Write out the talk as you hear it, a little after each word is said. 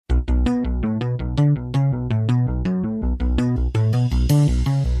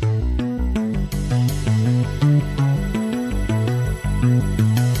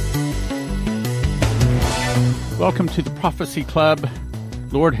Welcome to the Prophecy Club.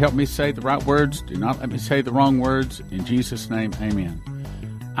 Lord, help me say the right words. Do not let me say the wrong words. In Jesus' name, amen.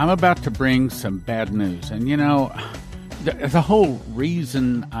 I'm about to bring some bad news. And, you know, the whole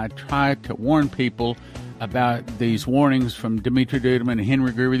reason I try to warn people about these warnings from Dimitri Duduman and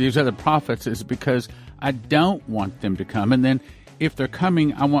Henry Gruver, these other prophets, is because I don't want them to come. And then if they're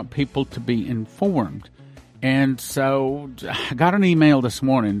coming, I want people to be informed. And so I got an email this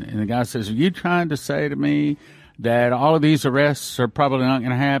morning, and the guy says, are you trying to say to me that all of these arrests are probably not going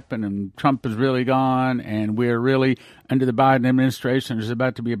to happen, and Trump is really gone, and we're really under the Biden administration, there's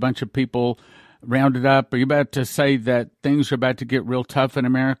about to be a bunch of people rounded up? Are you about to say that things are about to get real tough in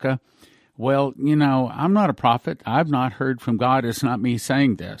America? Well, you know, I'm not a prophet. I've not heard from God. It's not me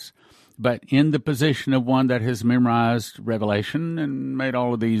saying this. But in the position of one that has memorized Revelation and made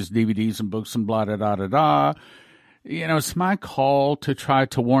all of these DVDs and books and blah, da, da, da, da, you know, it's my call to try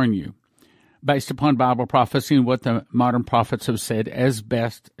to warn you based upon Bible prophecy and what the modern prophets have said as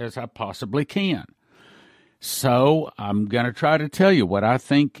best as I possibly can. So I'm going to try to tell you what I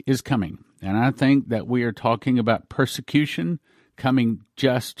think is coming. And I think that we are talking about persecution coming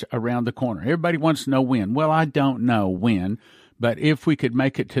just around the corner. Everybody wants to know when. Well, I don't know when. But if we could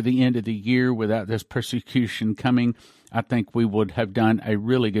make it to the end of the year without this persecution coming, I think we would have done a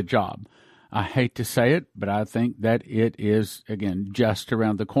really good job. I hate to say it, but I think that it is, again, just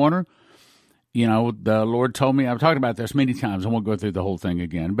around the corner. You know, the Lord told me, I've talked about this many times, I won't go through the whole thing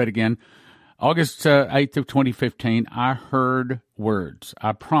again. But again, August 8th of 2015, I heard words.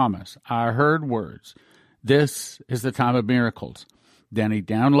 I promise, I heard words. This is the time of miracles. Then he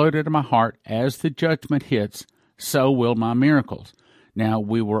downloaded in my heart, as the judgment hits, so will my miracles. Now,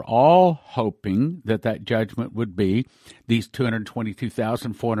 we were all hoping that that judgment would be these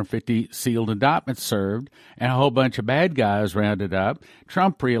 222,450 sealed indictments served and a whole bunch of bad guys rounded up,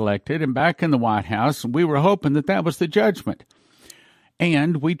 Trump reelected and back in the White House. We were hoping that that was the judgment.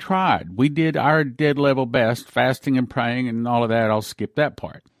 And we tried. We did our dead level best, fasting and praying and all of that. I'll skip that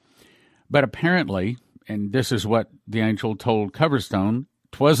part. But apparently, and this is what the angel told Coverstone,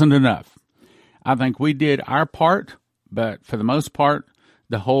 'twasn't enough. I think we did our part, but for the most part,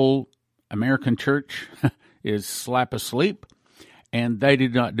 the whole American church is slap asleep, and they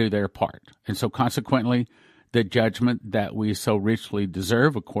did not do their part. And so consequently, the judgment that we so richly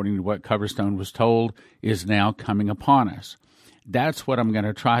deserve, according to what Coverstone was told, is now coming upon us. That's what I'm going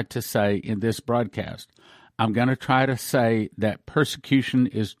to try to say in this broadcast. I'm going to try to say that persecution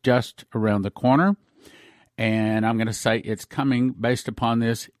is just around the corner, and I'm going to say it's coming based upon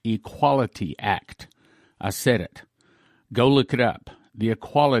this Equality Act. I said it. Go look it up. The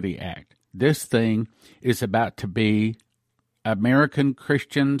Equality Act. This thing is about to be American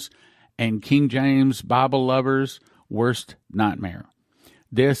Christians and King James Bible lovers' worst nightmare.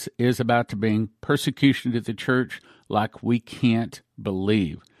 This is about to bring persecution to the church like we can't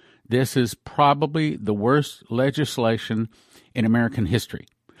believe. This is probably the worst legislation in American history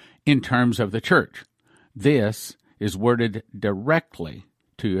in terms of the church. This is worded directly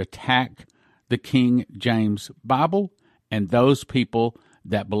to attack the King James Bible and those people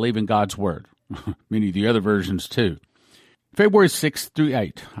that believe in God's Word. Many of the other versions, too. February 6th through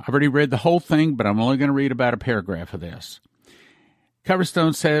 8th. I've already read the whole thing, but I'm only going to read about a paragraph of this.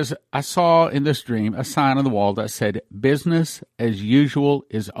 Coverstone says, I saw in this dream a sign on the wall that said, business as usual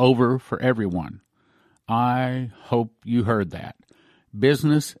is over for everyone. I hope you heard that.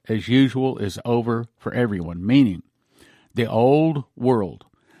 Business as usual is over for everyone, meaning the old world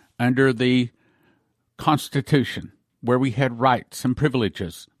under the Constitution, where we had rights and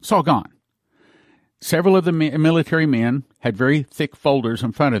privileges, it's all gone. Several of the military men had very thick folders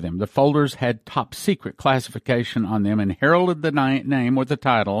in front of them. The folders had top secret classification on them and heralded the name or the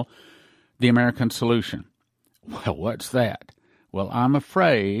title, The American Solution. Well, what's that? Well, I'm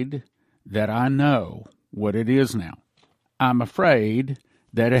afraid that I know what it is now. I'm afraid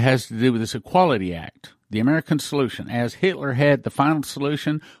that it has to do with this Equality Act, the American solution. As Hitler had the final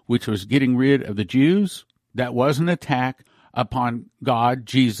solution, which was getting rid of the Jews, that was an attack upon God,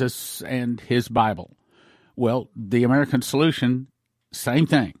 Jesus, and his Bible. Well, the American solution, same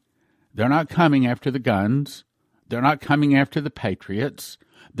thing. They're not coming after the guns. They're not coming after the patriots.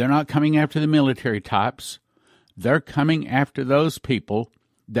 They're not coming after the military types. They're coming after those people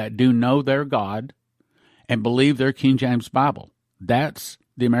that do know their God and believe their King James Bible. That's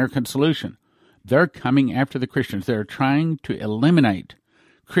the American solution. They're coming after the Christians. They're trying to eliminate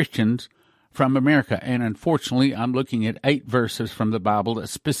Christians from America. And unfortunately, I'm looking at 8 verses from the Bible that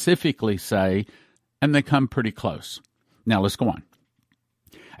specifically say, and they come pretty close. Now let's go on.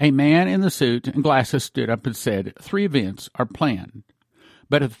 A man in the suit and glasses stood up and said, 3 events are planned.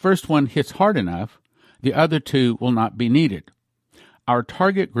 But if the first one hits hard enough, The other two will not be needed. Our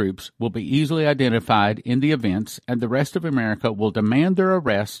target groups will be easily identified in the events, and the rest of America will demand their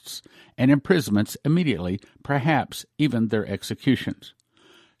arrests and imprisonments immediately, perhaps even their executions.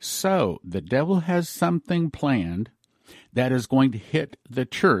 So the devil has something planned that is going to hit the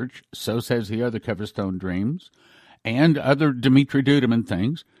church, so says the other Coverstone Dreams, and other Dimitri Duduman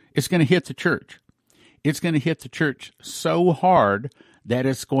things. It's going to hit the church. It's going to hit the church so hard that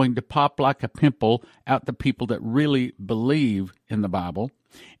it's going to pop like a pimple out the people that really believe in the Bible.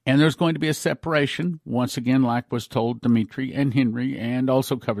 And there's going to be a separation, once again, like was told Dimitri and Henry and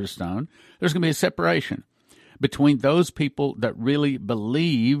also Coverstone. There's going to be a separation between those people that really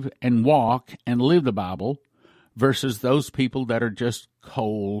believe and walk and live the Bible versus those people that are just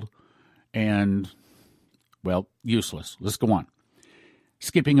cold and, well, useless. Let's go on.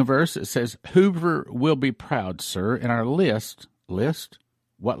 Skipping a verse, it says, Hoover will be proud, sir, in our list. List?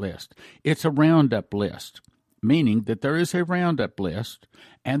 What list? It's a roundup list, meaning that there is a roundup list,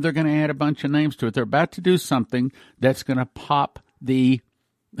 and they're going to add a bunch of names to it. They're about to do something that's going to pop the,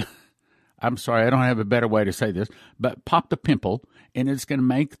 I'm sorry, I don't have a better way to say this, but pop the pimple, and it's going to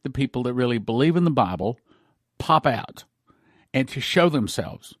make the people that really believe in the Bible pop out and to show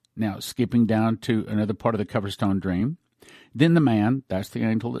themselves. Now, skipping down to another part of the Coverstone Dream, then the man, that's the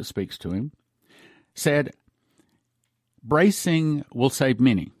angel that speaks to him, said, bracing will save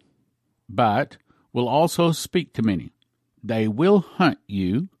many, but will also speak to many. They will hunt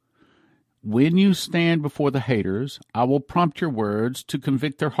you. When you stand before the haters, I will prompt your words to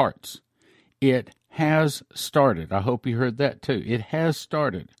convict their hearts. It has started. I hope you heard that too. It has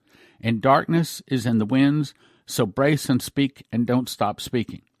started. And darkness is in the winds, so brace and speak and don't stop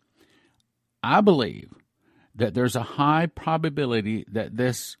speaking. I believe that there's a high probability that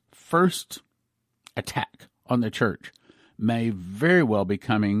this first attack on the church may very well be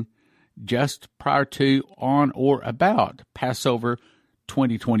coming just prior to, on, or about Passover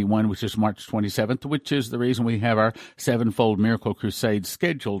 2021, which is March 27th, which is the reason we have our Sevenfold Miracle Crusade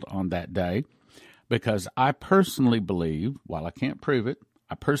scheduled on that day, because I personally believe, while I can't prove it,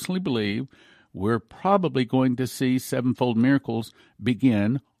 I personally believe we're probably going to see Sevenfold Miracles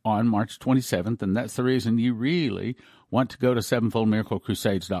begin on March 27th, and that's the reason you really want to go to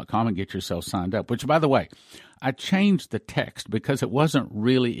sevenfoldmiraclecrusades.com and get yourself signed up, which, by the way, I changed the text because it wasn't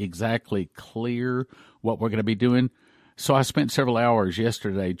really exactly clear what we're going to be doing, so I spent several hours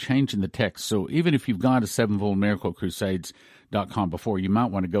yesterday changing the text. So even if you've gone to sevenfoldmiraclecrusades.com before, you might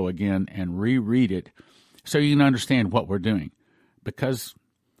want to go again and reread it so you can understand what we're doing, because,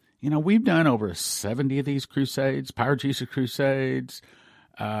 you know, we've done over 70 of these crusades, Power Jesus Crusades,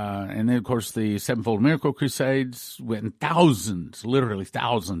 and then, of course, the Sevenfold Miracle Crusades went in thousands, literally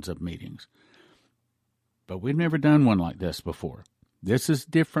thousands of meetings. But we've never done one like this before. This is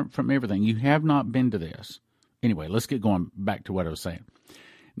different from everything. You have not been to this. Anyway, let's get going back to what I was saying.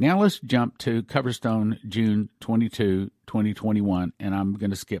 Now let's jump to Coverstone, June 22, 2021, and I'm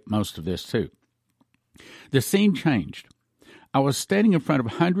going to skip most of this too. The scene changed. I was standing in front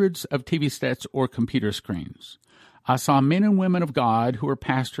of hundreds of TV sets or computer screens. I saw men and women of God who were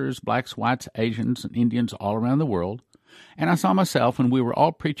pastors, blacks, whites, Asians, and Indians all around the world. And I saw myself, and we were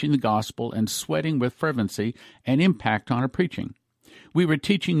all preaching the gospel and sweating with fervency and impact on our preaching. We were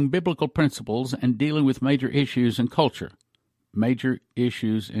teaching biblical principles and dealing with major issues in culture. Major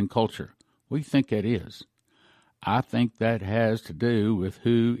issues in culture. What do you think that is? I think that has to do with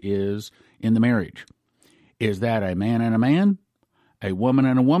who is in the marriage. Is that a man and a man, a woman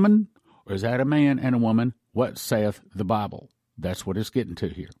and a woman, or is that a man and a woman? What saith the Bible? That's what it's getting to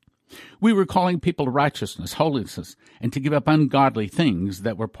here. We were calling people to righteousness, holiness, and to give up ungodly things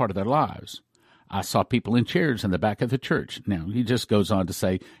that were part of their lives. I saw people in chairs in the back of the church. Now, he just goes on to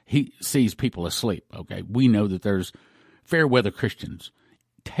say he sees people asleep. Okay, we know that there's fair weather Christians,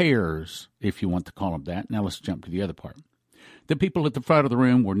 tares, if you want to call them that. Now let's jump to the other part. The people at the front of the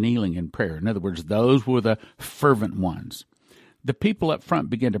room were kneeling in prayer. In other words, those were the fervent ones. The people up front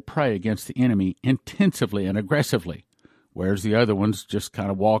began to pray against the enemy intensively and aggressively, whereas the other ones just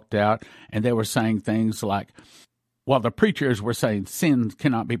kind of walked out, and they were saying things like, while the preachers were saying sin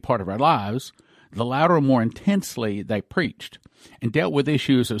cannot be part of our lives, the louder and more intensely they preached and dealt with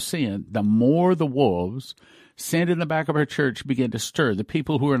issues of sin, the more the wolves sent in the back of our church began to stir. The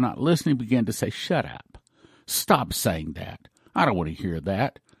people who were not listening began to say, shut up. Stop saying that. I don't want to hear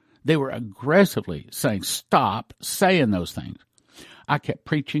that. They were aggressively saying, stop saying those things. I kept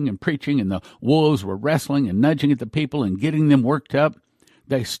preaching, and the wolves were wrestling and nudging at the people and getting them worked up.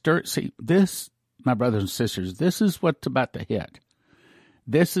 They stirred. See, this, my brothers and sisters, this is what's about to hit.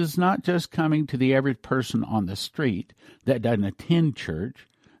 This is not just coming to the average person on the street that doesn't attend church.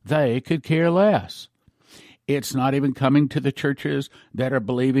 They could care less. It's not even coming to the churches that are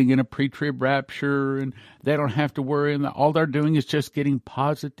believing in a pre-trib rapture, and they don't have to worry. And all they're doing is just getting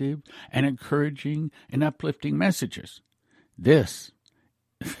positive and encouraging and uplifting messages. This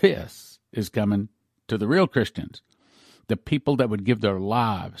is coming to the real Christians, the people that would give their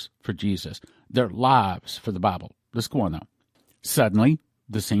lives for Jesus, their lives for the Bible. Let's go on now. Suddenly,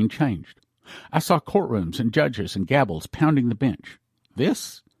 the scene changed. I saw courtrooms and judges and gavels pounding the bench.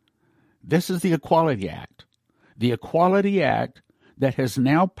 This is the Equality Act. The Equality Act that has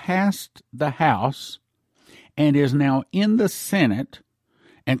now passed the House and is now in the Senate.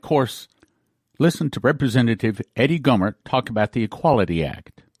 And, of course, listen to Representative Eddie Gohmert talk about the Equality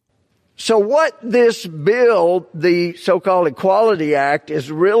Act. So what this bill, the so-called Equality Act,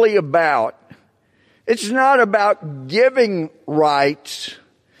 is really about, it's not about giving rights.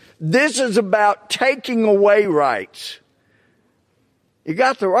 This is about taking away rights. You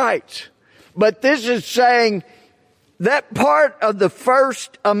got the rights. But this is saying that part of the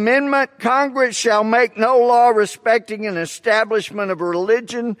First Amendment, Congress shall make no law respecting an establishment of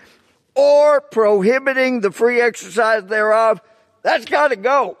religion or prohibiting the free exercise thereof. That's got to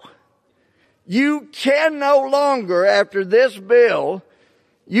go. You can no longer, after this bill,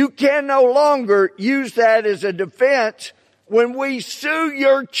 you can no longer use that as a defense. When we sue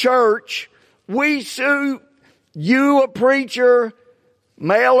your church, we sue you, a preacher,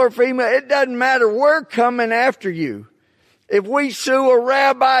 male or female, it doesn't matter. We're coming after you. If we sue a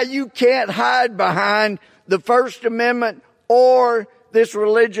rabbi, you can't hide behind the First Amendment or this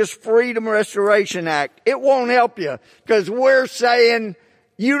Religious Freedom Restoration Act. It won't help you because we're saying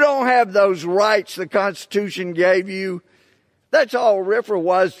you don't have those rights the Constitution gave you. That's all RFRA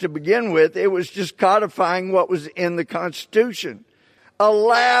was to begin with. It was just codifying what was in the Constitution.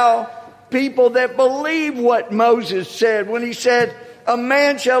 Allow people that believe what Moses said when he said, a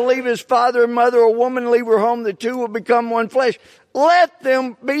man shall leave his father and mother, a woman leave her home, the two will become one flesh. Let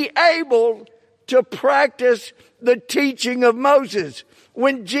them be able to practice the teaching of Moses.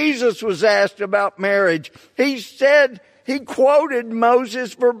 When Jesus was asked about marriage, he quoted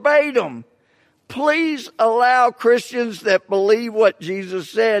Moses verbatim. Please allow Christians that believe what Jesus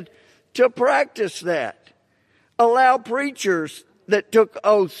said to practice that. Allow preachers that took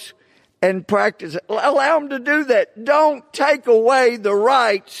oaths and practice it. Allow them to do that. Don't take away the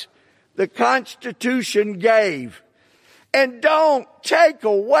rights the Constitution gave. And don't take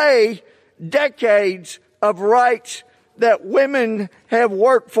away decades of rights that women have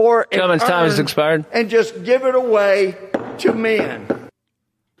worked for and Comments time has expired. And just give it away to men.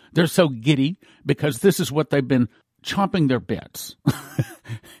 They're so giddy because this is what they've been chomping their bits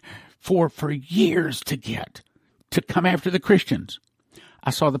for years to come after the Christians. I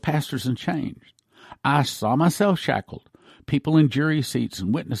saw the pastors in chains. I saw myself shackled. People in jury seats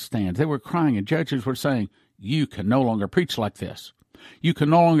and witness stands, they were crying, and judges were saying, you can no longer preach like this. You can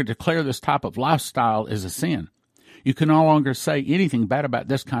no longer declare this type of lifestyle as a sin. You can no longer say anything bad about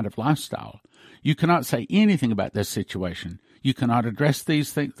this kind of lifestyle. You cannot say anything about this situation. You cannot address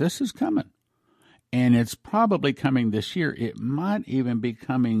these things. This is coming. And it's probably coming this year. It might even be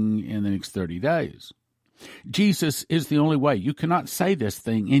coming in the next 30 days. Jesus is the only way. You cannot say this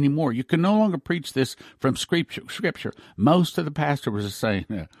thing anymore. You can no longer preach this from Scripture. Most of the pastors were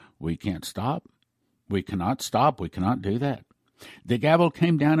saying, we can't stop. We cannot stop. We cannot do that. The gavel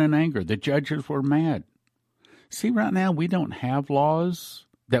came down in anger. The judges were mad. See, right now, we don't have laws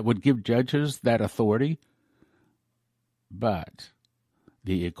that would give judges that authority. But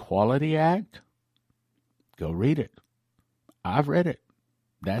the Equality Act, go read it. I've read it.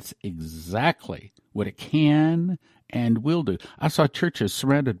 That's exactly what it can and will do. I saw churches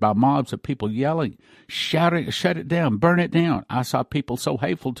surrounded by mobs of people yelling, shouting, shut it down, burn it down. I saw people so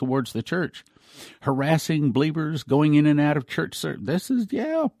hateful towards the church, harassing believers, going in and out of church. This is,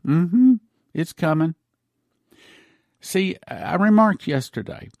 it's coming. See, I remarked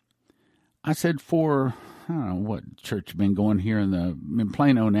yesterday, I said I don't know what church been going here in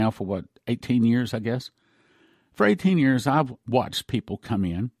Plano now for 18 years, I guess. For 18 years, I've watched people come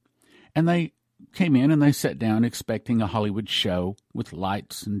in, and they came in and they sat down expecting a Hollywood show with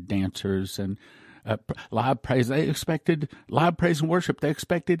lights and dancers and live praise. They expected live praise and worship. They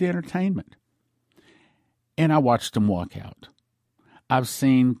expected entertainment. And I watched them walk out. I've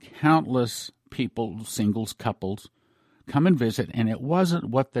seen countless people, singles, couples, come and visit, and it wasn't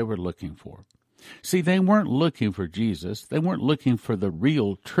what they were looking for. See, they weren't looking for Jesus. They weren't looking for the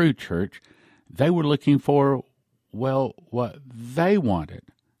real, true church. They were looking for, what they wanted,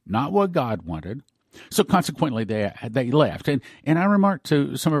 not what God wanted. So consequently, they left. And I remarked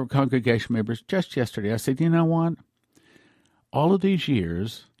to some of our congregation members just yesterday, I said, you know what? All of these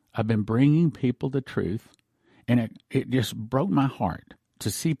years, I've been bringing people the truth, And it just broke my heart to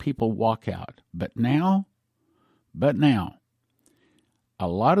see people walk out. But now, a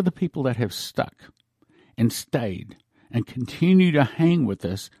lot of the people that have stuck and stayed and continue to hang with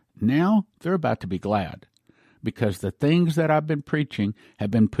us, now they're about to be glad, because the things that I've been preaching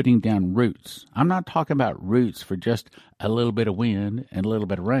have been putting down roots. I'm not talking about roots for just a little bit of wind and a little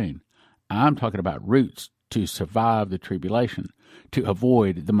bit of rain. I'm talking about roots to survive the tribulation, to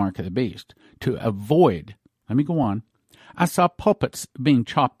avoid the mark of the beast, to avoid, let me go on. I saw pulpits being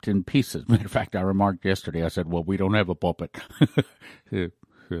chopped in pieces. Matter of fact, I remarked yesterday, I said, well, we don't have a pulpit.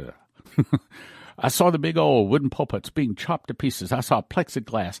 I saw the big old wooden pulpits being chopped to pieces. I saw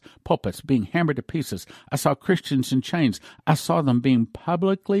plexiglass pulpits being hammered to pieces. I saw Christians in chains. I saw them being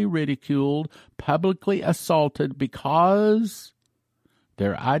publicly ridiculed, publicly assaulted because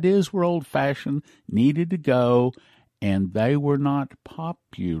their ideas were old-fashioned, needed to go, and they were not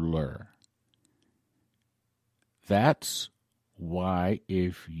popular. That's why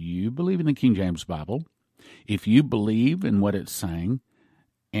if you believe in the King James Bible, if you believe in what it's saying,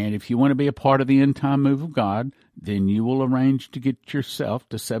 and if you want to be a part of the end-time move of God, then you will arrange to get yourself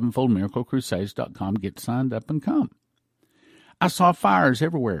to sevenfoldmiraclecrusades.com, get signed up, and come. I saw fires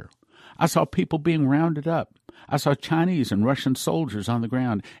everywhere. I saw people being rounded up. I saw Chinese and Russian soldiers on the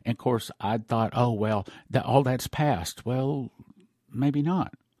ground. And, of course, I thought, oh, well, all that's past. Well, maybe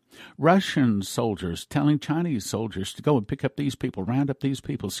not. Russian soldiers telling Chinese soldiers to go and pick up these people, round up these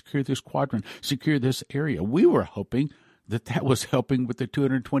people, secure this quadrant, secure this area. We were hoping that was helping with the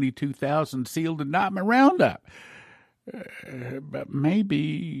 222,000 sealed indictment roundup. But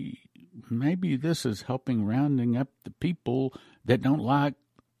maybe this is helping rounding up the people that don't like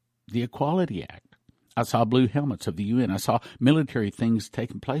the Equality Act. I saw blue helmets of the UN. I saw military things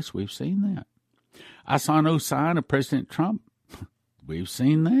taking place. We've seen that. I saw no sign of President Trump. We've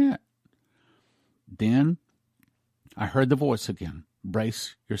seen that. Then I heard the voice again.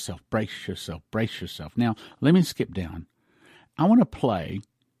 Brace yourself, brace yourself, brace yourself. Now, let me skip down. I want to play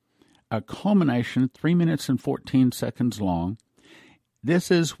a culmination, 3 minutes and 14 seconds long.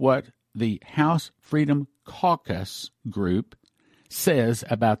 This is what the House Freedom Caucus group says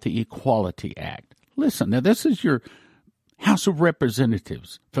about the Equality Act. Listen, now this is your House of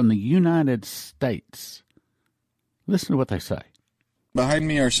Representatives from the United States. Listen to what they say. Behind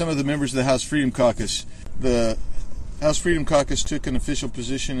me are some of the members of the House Freedom Caucus. The House Freedom Caucus took an official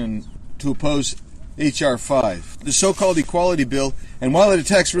position to oppose H.R. 5, the so-called Equality Bill, and while it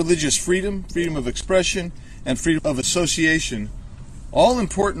attacks religious freedom, freedom of expression, and freedom of association, all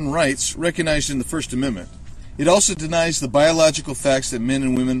important rights recognized in the First Amendment, it also denies the biological facts that men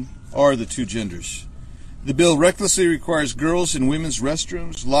and women are the two genders. The bill recklessly requires girls in women's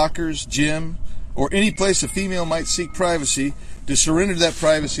restrooms, lockers, gym, or any place a female might seek privacy to surrender that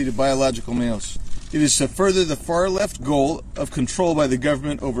privacy to biological males. It is to further the far-left goal of control by the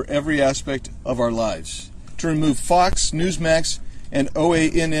government over every aspect of our lives, to remove Fox, Newsmax, and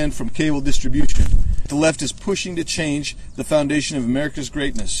OANN from cable distribution. The left is pushing to change the foundation of America's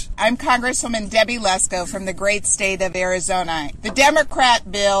greatness. I'm Congresswoman Debbie Lesko from the great state of Arizona. The Democrat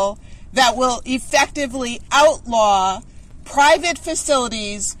bill that will effectively outlaw private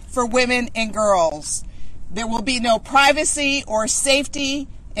facilities for women and girls. There will be no privacy or safety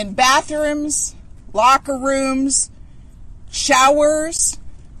in bathrooms, locker rooms, showers,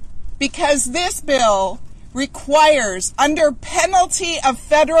 because this bill requires, under penalty of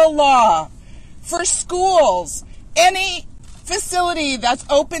federal law, for schools, any facility that's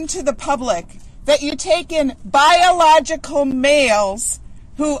open to the public, that you take in biological males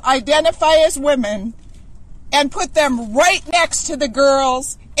who identify as women and put them right next to the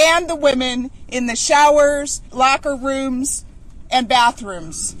girls and the women in the showers, locker rooms, and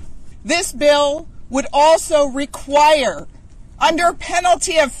bathrooms. This bill would also require, under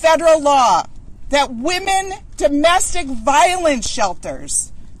penalty of federal law, that women domestic violence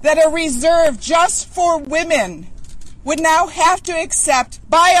shelters that are reserved just for women would now have to accept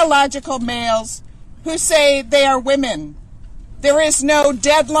biological males who say they are women. There is no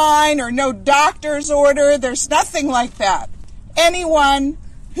deadline or no doctor's order. There's nothing like that. Anyone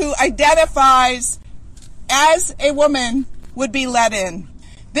who identifies as a woman would be let in.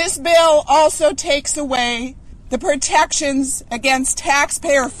 This bill also takes away the protections against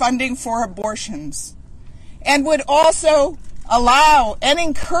taxpayer funding for abortions and would also allow and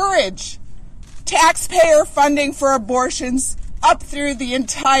encourage taxpayer funding for abortions up through the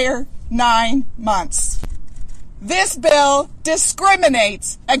entire 9 months. This bill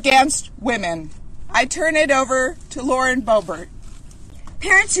discriminates against women. I turn it over to Lauren Boebert.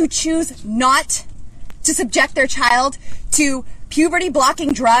 Parents who choose not to subject their child to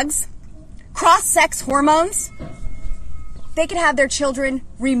puberty-blocking drugs, cross-sex hormones, they could have their children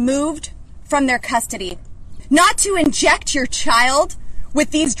removed from their custody. Not to inject your child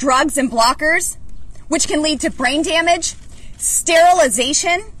with these drugs and blockers, which can lead to brain damage,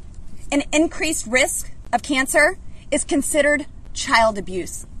 sterilization, and increased risk of cancer, is considered child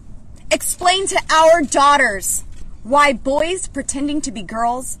abuse. Explain to our daughters why boys pretending to be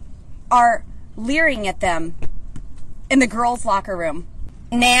girls are leering at them in the girls' locker room.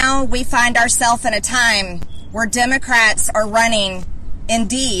 Now we find ourselves in a time where Democrats are running,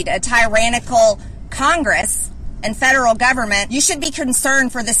 indeed, a tyrannical Congress and federal government. You should be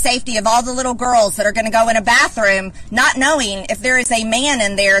concerned for the safety of all the little girls that are going to go in a bathroom not knowing if there is a man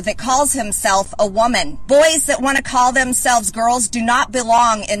in there that calls himself a woman. Boys that want to call themselves girls do not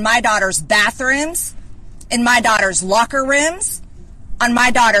belong in my daughter's bathrooms, in my daughter's locker rooms, on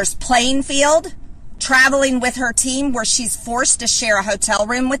my daughter's playing field, traveling with her team where she's forced to share a hotel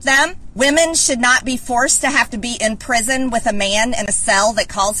room with them. Women should not be forced to have to be in prison with a man in a cell that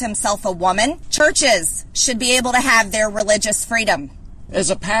calls himself a woman. Churches should be able to have their religious freedom.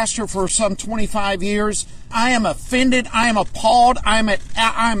 As a pastor for some 25 years, I am offended, I am appalled,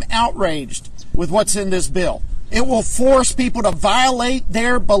 I'm outraged with what's in this bill. It will force people to violate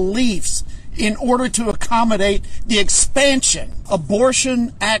their beliefs in order to accommodate the expansion,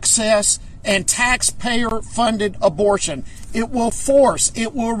 abortion access, and taxpayer-funded abortion. It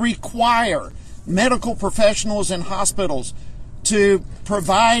will require medical professionals in hospitals to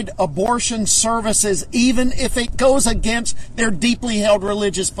provide abortion services even if it goes against their deeply held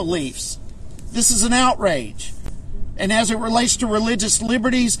religious beliefs. This is an outrage. And as it relates to religious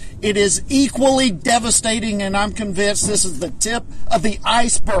liberties, it is equally devastating, and I'm convinced this is the tip of the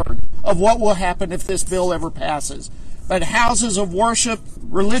iceberg of what will happen if this bill ever passes. But houses of worship,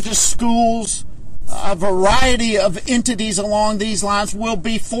 religious schools, a variety of entities along these lines will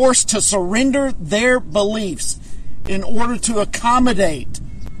be forced to surrender their beliefs in order to accommodate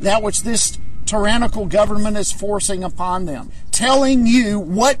that which this tyrannical government is forcing upon them, telling you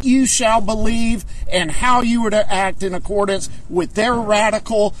what you shall believe and how you are to act in accordance with their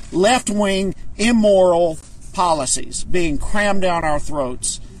radical, left-wing, immoral policies being crammed down our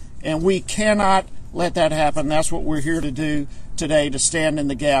throats. And we cannot let that happen. That's what we're here to do today, to stand in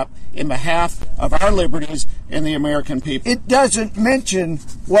the gap in behalf of our liberties and the American people. It doesn't mention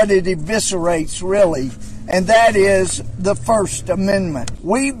what it eviscerates, really, and that is the First Amendment.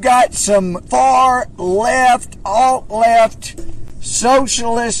 We've got some far left, alt-left,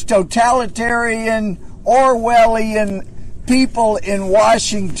 socialist, totalitarian, Orwellian people in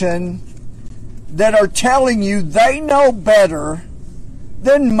Washington that are telling you they know better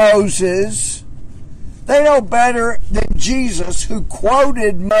than Moses. They know better than Jesus, who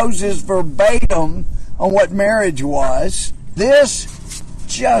quoted Moses verbatim on what marriage was. This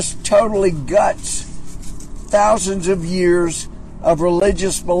just totally guts thousands of years of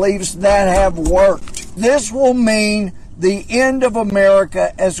religious beliefs that have worked. This will mean the end of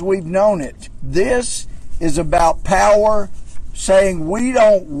America as we've known it. This is about power, saying we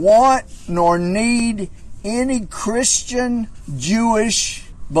don't want nor need any Christian, Jewish,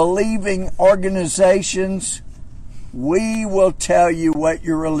 believing organizations. We will tell you what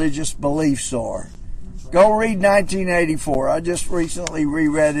your religious beliefs are. Go read 1984. I just recently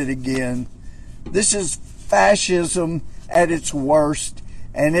reread it again. This is fascism at its worst,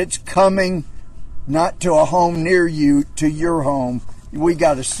 and it's coming not to a home near you, to your home. We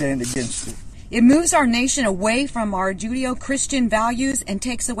got to stand against it. It moves our nation away from our Judeo-Christian values and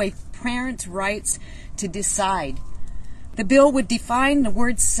takes away parents' rights to decide. The bill would define the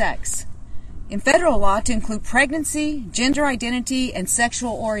word sex in federal law to include pregnancy, gender identity, and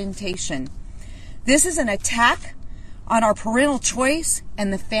sexual orientation. This is an attack on our parental choice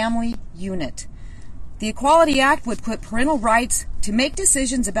and the family unit. The Equality Act would put parental rights to make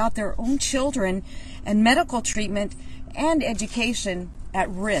decisions about their own children and medical treatment and education at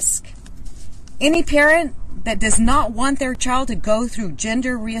risk. Any parent that does not want their child to go through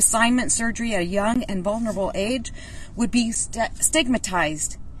gender reassignment surgery at a young and vulnerable age would be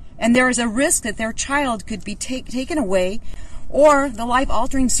stigmatized, and there is a risk that their child could be taken away, or the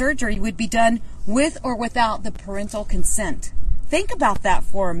life-altering surgery would be done with or without the parental consent. Think about that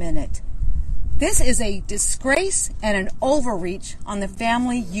for a minute. This is a disgrace and an overreach on the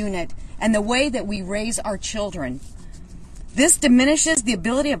family unit and the way that we raise our children. This diminishes the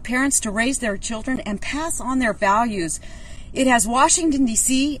ability of parents to raise their children and pass on their values. It has Washington,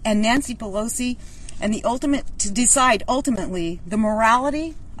 D.C. and Nancy Pelosi and to decide ultimately the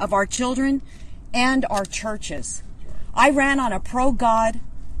morality of our children and our churches. I ran on a pro-God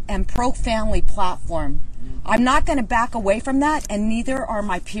and pro-family platform. I'm not going to back away from that, and neither are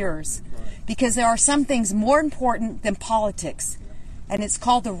my peers. because there are some things more important than politics. And it's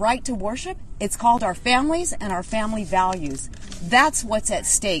called the right to worship. It's called our families and our family values. That's what's at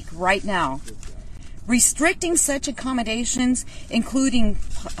stake right now. Restricting such accommodations, including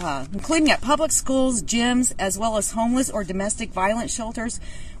at public schools, gyms, as well as homeless or domestic violence shelters,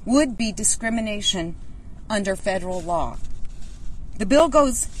 would be discrimination under federal law. The bill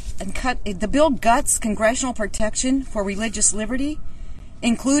guts congressional protection for religious liberty,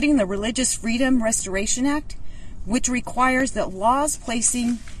 including the Religious Freedom Restoration Act, which requires that laws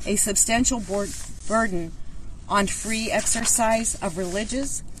placing a substantial burden on free exercise of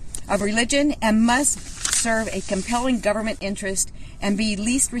religion and must serve a compelling government interest and be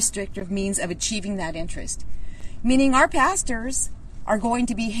least restrictive means of achieving that interest. Meaning our pastors are going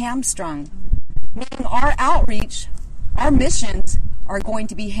to be hamstrung. Meaning our outreach, our missions are going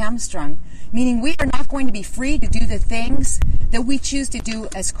to be hamstrung. Meaning we are not going to be free to do the things that we choose to do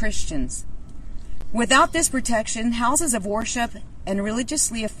as Christians. Without this protection, houses of worship and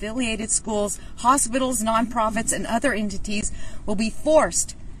religiously affiliated schools, hospitals, nonprofits, and other entities will be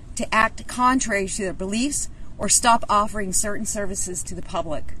forced to act contrary to their beliefs or stop offering certain services to the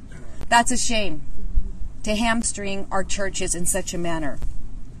public. That's a shame, to hamstring our churches in such a manner.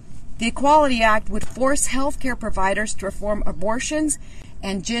 The Equality Act would force healthcare providers to perform abortions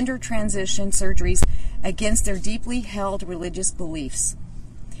and gender transition surgeries against their deeply held religious beliefs.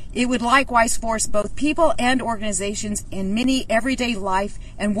 It would likewise force both people and organizations in many everyday life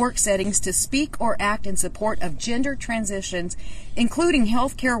and work settings to speak or act in support of gender transitions, including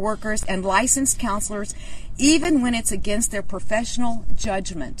healthcare workers and licensed counselors, even when it's against their professional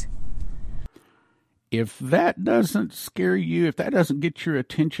judgment. If that doesn't scare you, if that doesn't get your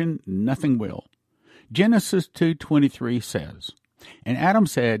attention, nothing will. Genesis 2:23 says, "And Adam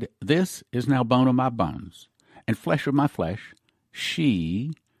said, 'This is now bone of my bones, and flesh of my flesh.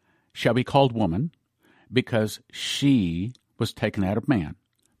 She shall be called woman, because she was taken out of man.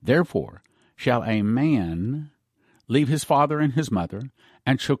 Therefore shall a man leave his father and his mother,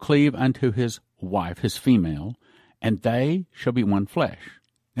 and shall cleave unto his wife, his female, and they shall be one flesh.'"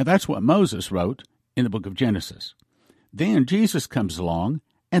 Now that's what Moses wrote in the book of Genesis. Then Jesus comes along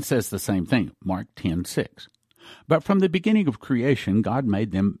and says the same thing, Mark 10:6. "But from the beginning of creation God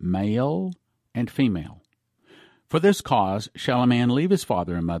made them male and female. For this cause shall a man leave his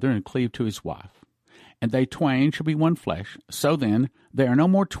father and mother and cleave to his wife, and they twain shall be one flesh. So then they are no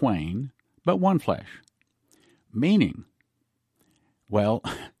more twain, but one flesh." Meaning, well,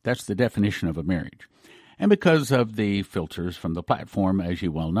 that's the definition of a marriage. And because of the filters from the platform, as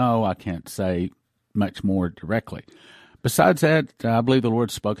you well know, I can't say much more directly. Besides that, I believe the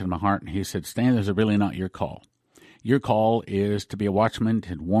Lord spoke in my heart, and he said, "Stan, this is really not your call. Your call is to be a watchman,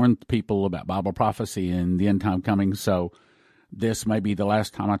 to warn people about Bible prophecy and the end time coming, so this may be the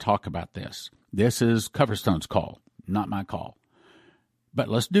last time I talk about this. This is Coverstone's call, not my call." But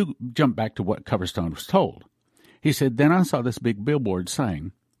let's jump back to what Coverstone was told. He said, "Then I saw this big billboard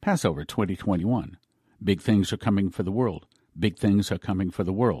saying, Passover 2021. Big things are coming for the world. Big things are coming for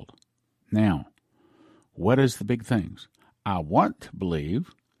the world." Now, what is the big things? I want to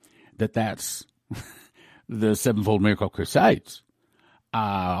believe that that's the Sevenfold Miracle Crusades.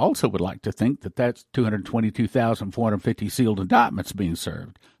 I also would like to think that that's 222,450 sealed indictments being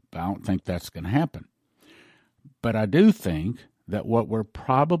served, but I don't think that's going to happen. But I do think that what we're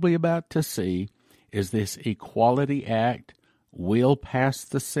probably about to see is this Equality Act will pass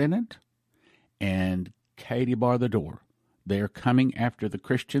the Senate, and Katie bar the door. They're coming after the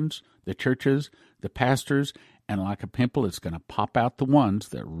Christians, the churches, the pastors, and like a pimple, it's going to pop out the ones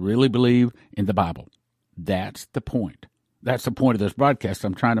that really believe in the Bible. That's the point. That's the point of this broadcast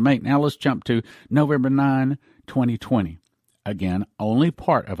I'm trying to make. Now let's jump to November 9, 2020. Again, only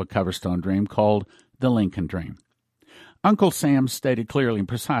part of a Coverstone dream called the Lincoln Dream. Uncle Sam stated clearly and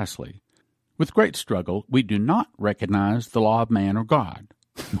precisely, "With great struggle, we do not recognize the law of man or God."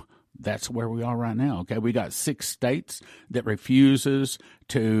 That's where we are right now. Okay, we got 6 states that refuses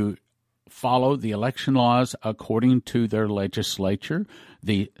to follow the election laws according to their legislature.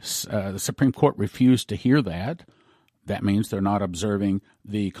 The Supreme Court refused to hear that. That means they're not observing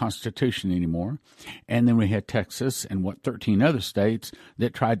the Constitution anymore. And then we had Texas and 13 other states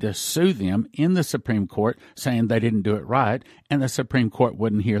that tried to sue them in the Supreme Court, saying they didn't do it right, and the Supreme Court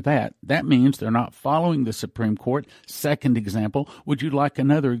wouldn't hear that. That means they're not following the Supreme Court. Second example, would you like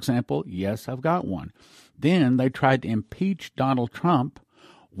another example? Yes, I've got one. Then they tried to impeach Donald Trump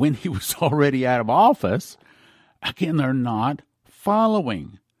when he was already out of office. Again, they're not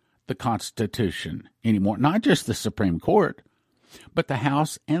following the Constitution anymore, not just the Supreme Court, but the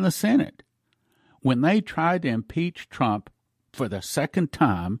House and the Senate. When they tried to impeach Trump for the second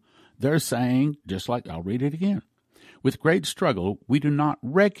time, They're saying, just like, I'll read it again. With great struggle, we do not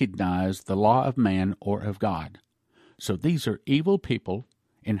recognize the law of man or of God. So these are evil people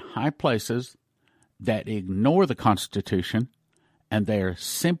in high places that ignore the Constitution, and they are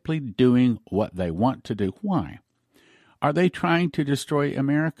simply doing what they want to do. Why? Are they trying to destroy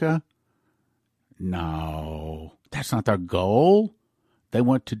America? No, that's not their goal. They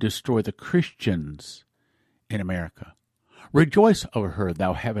want to destroy the Christians in America. Rejoice over her,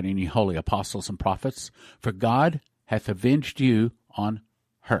 thou having any holy apostles and prophets, for God hath avenged you on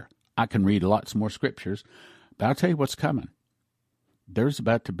her. I can read lots more scriptures, but I'll tell you what's coming. There's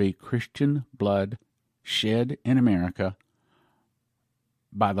about to be Christian blood shed in America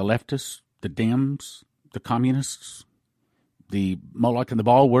by the leftists, the Dems, the communists, the Moloch and the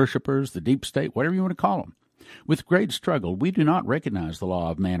Baal worshippers, the deep state, whatever you want to call them. With great struggle, we do not recognize the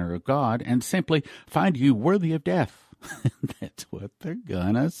law of man or of God and simply find you worthy of death. That's what they're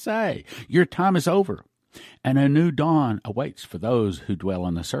going to say. Your time is over, and a new dawn awaits for those who dwell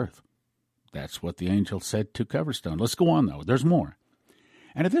on this earth. That's what the angel said to Coverstone. Let's go on, though. There's more.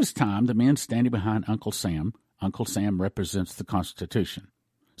 And at this time, the men standing behind Uncle Sam represents the Constitution,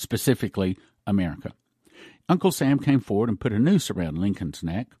 specifically America. Uncle Sam came forward and put a noose around Lincoln's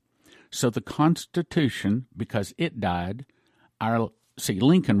neck. So the Constitution, because it died,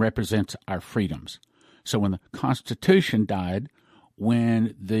 Lincoln represents our freedoms. So when the Constitution died,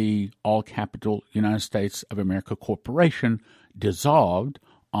 when the all-capital United States of America Corporation dissolved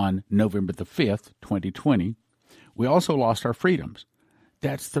on November the 5th, 2020, we also lost our freedoms.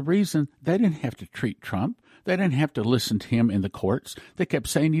 That's the reason they didn't have to treat Trump. They didn't have to listen to him in the courts. They kept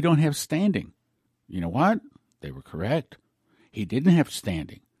saying you don't have standing. You know what? They were correct. He didn't have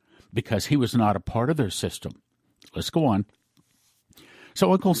standing because he was not a part of their system. Let's go on.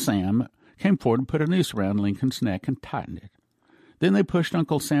 So Uncle Sam came forward and put a noose around Lincoln's neck and tightened it. Then they pushed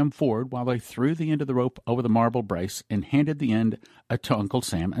Uncle Sam forward while they threw the end of the rope over the marble brace and handed the end to Uncle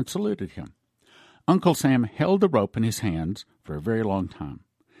Sam and saluted him. Uncle Sam held the rope in his hands for a very long time.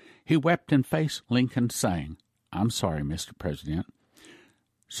 He wept and faced Lincoln, saying, "I'm sorry, Mr. President."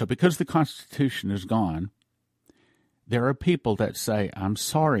 So because the Constitution is gone, there are people that say, "I'm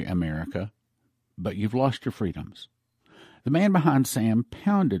sorry, America, but you've lost your freedoms." The man behind Sam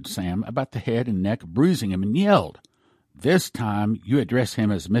pounded Sam about the head and neck, bruising him, and yelled, "This time you address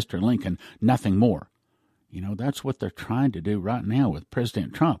him as Mr. Lincoln, nothing more." You know, that's what they're trying to do right now with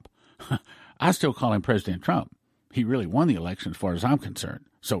President Trump. I still call him President Trump. He really won the election as far as I'm concerned,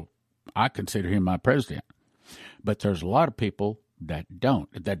 so I consider him my president. But there's a lot of people that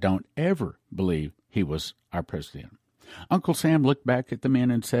don't ever believe he was our president. Uncle Sam looked back at the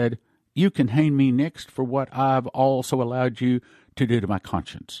men and said, "You can hang me next for what I've also allowed you to do to my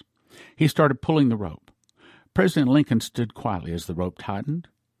conscience." He started pulling the rope. President Lincoln stood quietly as the rope tightened.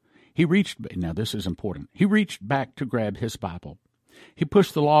 Now this is important, he reached back to grab his Bible. He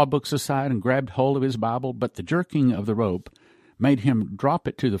pushed the law books aside and grabbed hold of his Bible, but the jerking of the rope made him drop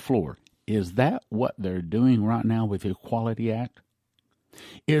it to the floor. Is that what they're doing right now with the Equality Act?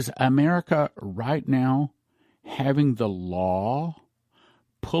 Is America right now having the law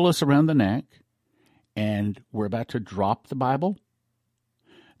pull us around the neck and we're about to drop the Bible?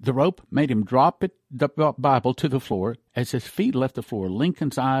 The rope made him drop the Bible to the floor. As his feet left the floor,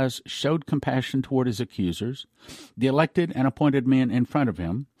 Lincoln's eyes showed compassion toward his accusers, the elected and appointed men in front of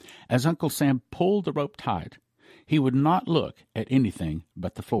him. As Uncle Sam pulled the rope tight, he would not look at anything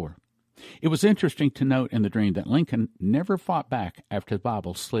but the floor. It was interesting to note in the dream that Lincoln never fought back after the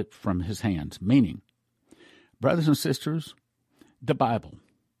Bible slipped from his hands, meaning, brothers and sisters, the Bible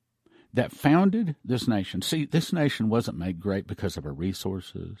that founded this nation. See, this nation wasn't made great because of our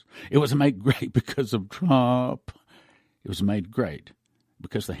resources. It wasn't made great because of Trump. It was made great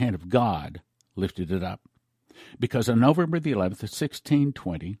because the hand of God lifted it up. Because on November the 11th of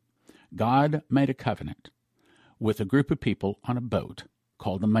 1620, God made a covenant with a group of people on a boat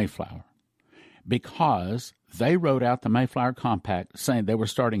called the Mayflower. Because they wrote out the Mayflower Compact saying they were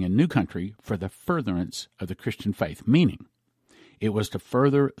starting a new country for the furtherance of the Christian faith, meaning it was to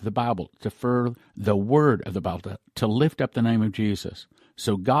further the Bible, to further the word of the Bible, to lift up the name of Jesus.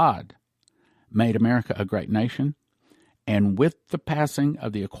 So God made America a great nation, and with the passing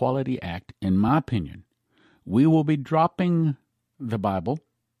of the Equality Act, in my opinion, we will be dropping the Bible,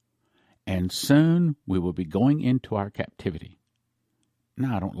 and soon we will be going into our captivity.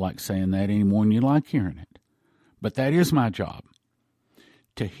 Now, I don't like saying that any more than you like hearing it, but that is my job,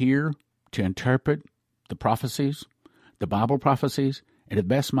 to hear, to interpret the prophecies, the Bible prophecies, and to the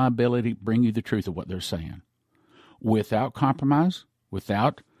best of my ability, bring you the truth of what they're saying. Without compromise,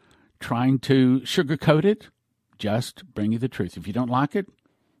 without trying to sugarcoat it, just bring you the truth. If you don't like it,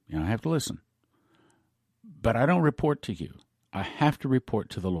 I have to listen. But I don't report to you. I have to report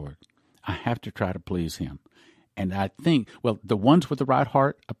to the Lord. I have to try to please him. And I think, well, the ones with the right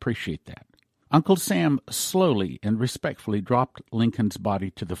heart appreciate that. Uncle Sam slowly and respectfully dropped Lincoln's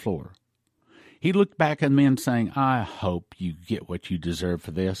body to the floor. He looked back at the men, saying, I hope you get what you deserve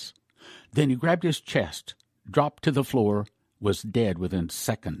for this. Then he grabbed his chest, dropped to the floor, was dead within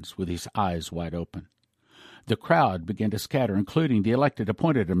seconds with his eyes wide open. The crowd began to scatter, including the elected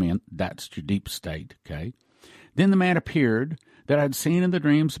appointed men. That's your deep state, okay? Then the man appeared that I had seen in the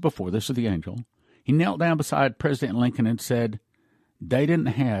dreams before. This is the angel. He knelt down beside President Lincoln and said, they didn't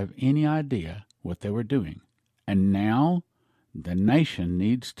have any idea what they were doing. And now the nation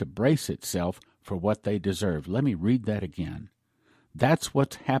needs to brace itself for what they deserve. Let me read that again. That's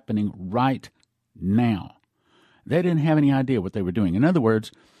what's happening right now. They didn't have any idea what they were doing. In other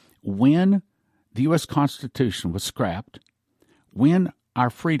words, when the U.S. Constitution was scrapped, when our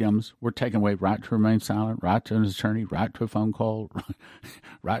freedoms were taken away, right to remain silent, right to an attorney, right to a phone call,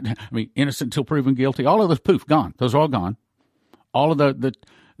 innocent until proven guilty, all of those, poof, gone. Those are all gone. All of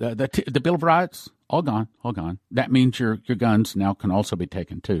the Bill of Rights, all gone, all gone. That means your guns now can also be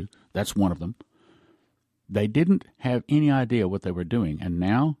taken too. That's one of them. They didn't have any idea what they were doing, and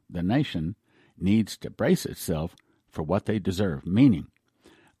now the nation needs to brace itself for what they deserve, meaning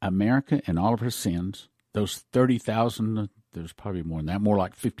America and all of her sins, those 30,000, there's probably more than that, more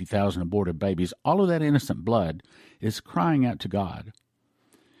like 50,000 aborted babies, all of that innocent blood is crying out to God.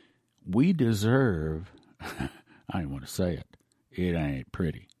 We deserve, I don't want to say it, it ain't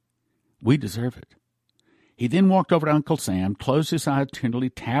pretty. We deserve it. He then walked over to Uncle Sam, closed his eyes tenderly,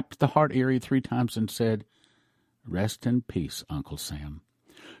 tapped the heart area 3 times, and said, rest in peace, Uncle Sam.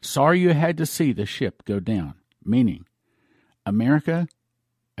 Sorry you had to see the ship go down, meaning America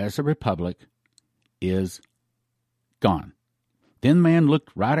as a republic is gone. Then the man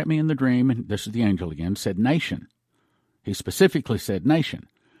looked right at me in the dream, and this is the angel again, said, nation. He specifically said, nation,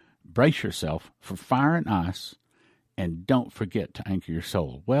 brace yourself for fire and ice, and don't forget to anchor your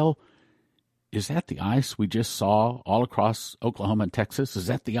soul. Well, is that the ice we just saw all across Oklahoma and Texas? Is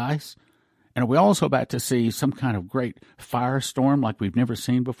that the ice? And are we also about to see some kind of great firestorm like we've never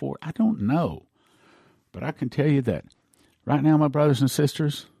seen before? I don't know. But I can tell you that right now, my brothers and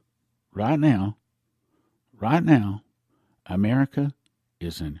sisters, right now, America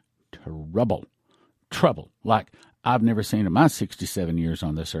is in trouble like I've never seen in my 67 years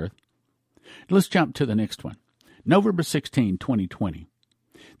on this earth. Let's jump to the next one. November 16, 2020.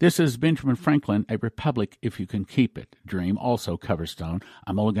 This is Benjamin Franklin, A Republic If You Can Keep It, dream, also Coverstone.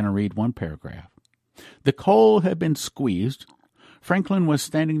 I'm only going to read one paragraph. The coal had been squeezed. Franklin was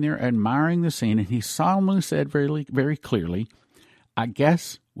standing there admiring the scene, and he solemnly said very, very clearly, I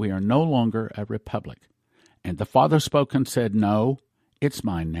guess we are no longer a republic. And the father spoke and said, no, it's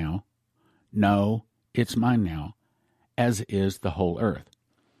mine now. No, it's mine now, as is the whole earth.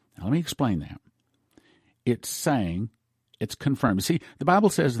 Now, let me explain that. It's saying, it's confirmed. See, the Bible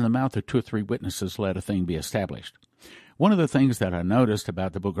says in the mouth of 2 or 3 witnesses let a thing be established. One of the things that I noticed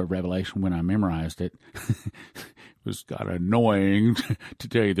about the book of Revelation when I memorized it, was kind of annoying to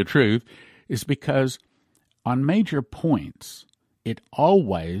tell you the truth, is because on major points, it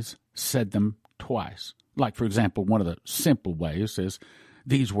always said them twice. Like, for example, one of the simple ways is,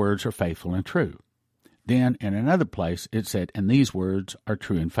 these words are faithful and true. Then in another place, it said, and these words are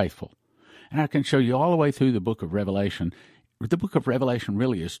true and faithful. And I can show you all the way through the book of Revelation. The book of Revelation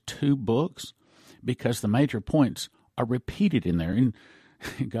really is 2 books because the major points are repeated in there. And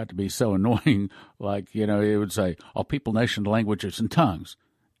it got to be so annoying, like, it would say, all people, nations, languages, and tongues.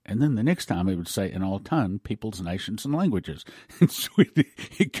 And then the next time it would say, in all tongue, peoples, nations, and languages. And so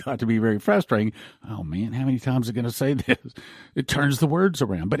it got to be very frustrating. Oh, man, how many times are going to say this? It turns the words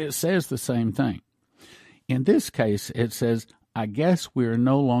around, but it says the same thing. In this case, it says, I guess we're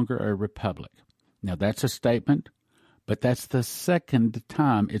no longer a republic. Now, that's a statement, but that's the second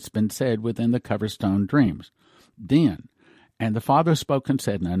time it's been said within the Coverstone dreams. Then, and the Father spoke and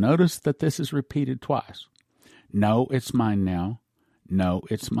said, now notice that this is repeated twice. No, it's mine now. No,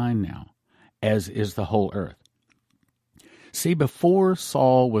 it's mine now, as is the whole earth. See, before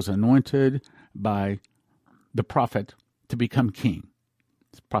Saul was anointed by the prophet to become king,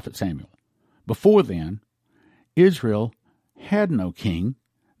 Prophet Samuel, before then, Israel had no king,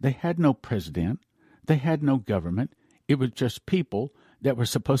 they had no president, they had no government. It was just people that were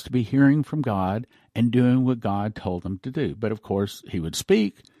supposed to be hearing from God and doing what God told them to do. But of course, he would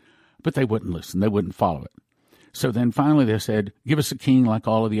speak, but they wouldn't listen, they wouldn't follow it. So then finally they said, give us a king like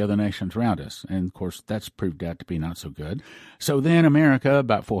all of the other nations around us. And of course, that's proved out to be not so good. So then America,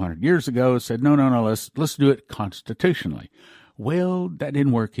 about 400 years ago, said, no, let's do it constitutionally. Well, that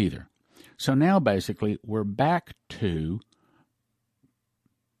didn't work either. So now basically we're back to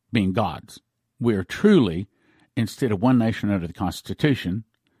being gods. We're truly, instead of one nation under the Constitution,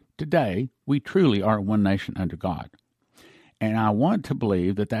 today we truly are one nation under God. And I want to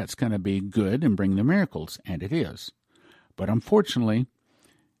believe that that's going to be good and bring the miracles, and it is. But unfortunately,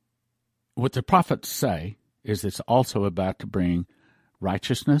 what the prophets say is it's also about to bring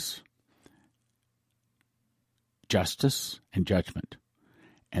righteousness, justice, and judgment.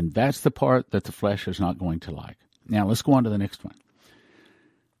 And that's the part that the flesh is not going to like. Now, let's go on to the next one.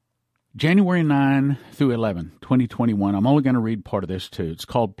 January 9 through 11, 2021. I'm only going to read part of this, too. It's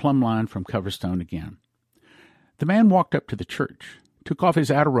called Plumb Line from Coverstone Again. The man walked up to the church, took off his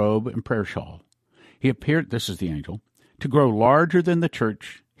outer robe and prayer shawl. He appeared, this is the angel, to grow larger than the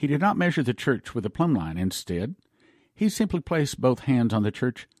church. He did not measure the church with a plumb line. Instead, he simply placed both hands on the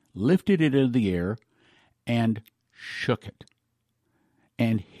church, lifted it into the air, and shook it.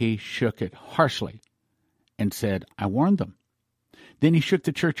 And he shook it harshly and said, I warned them. Then he shook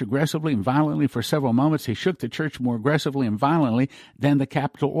the church aggressively and violently for several moments. He shook the church more aggressively and violently than the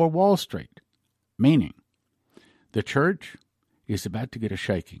Capitol or Wall Street, meaning the church is about to get a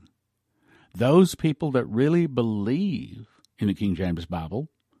shaking. Those people that really believe in the King James Bible,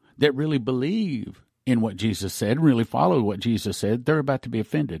 that really believe in what Jesus said, really follow what Jesus said, they're about to be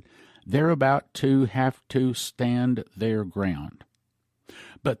offended. They're about to have to stand their ground.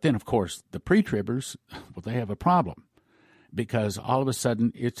 But then, of course, the pre-tribbers, well, they have a problem because all of a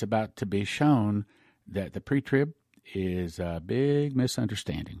sudden it's about to be shown that the pre-trib is a big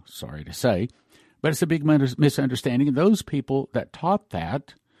misunderstanding. Sorry to say, but it's a big misunderstanding. And those people that taught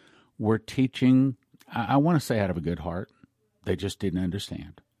that were teaching, I want to say out of a good heart, they just didn't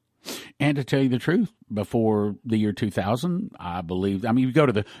understand. And to tell you the truth, before the year 2000, I believe, you go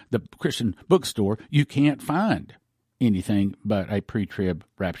to the Christian bookstore, you can't find anything but a pre-trib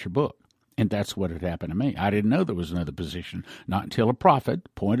rapture book. And that's what had happened to me. I didn't know there was another position, not until a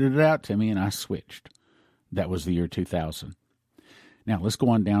prophet pointed it out to me and I switched. That was the year 2000. Now, let's go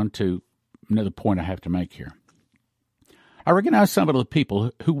on down to another point I have to make here. I recognize some of the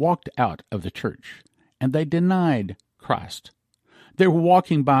people who walked out of the church, and they denied Christ. They were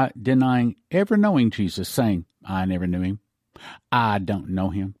walking by denying ever knowing Jesus, saying, I never knew him. I don't know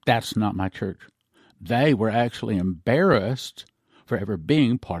him. That's not my church. They were actually embarrassed for ever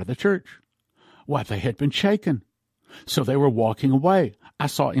being part of the church. Why, they had been shaken. So they were walking away. I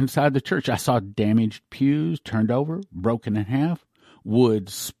saw inside the church, I saw damaged pews turned over, broken in half, wood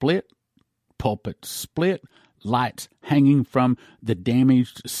split, pulpit split, lights hanging from the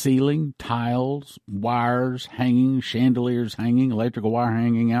damaged ceiling, tiles, wires hanging, chandeliers hanging, electrical wire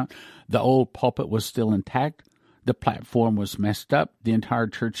hanging out. The old pulpit was still intact. The platform was messed up. The entire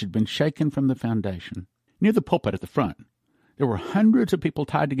church had been shaken from the foundation. Near the pulpit at the front, there were hundreds of people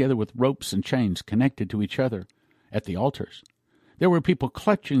tied together with ropes and chains connected to each other at the altars. There were people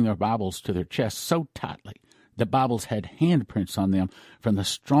clutching their Bibles to their chests so tightly the Bibles had handprints on them from the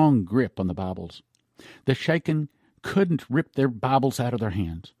strong grip on the Bibles. The shaken couldn't rip their Bibles out of their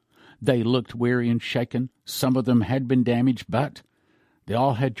hands. They looked weary and shaken. Some of them had been damaged, but they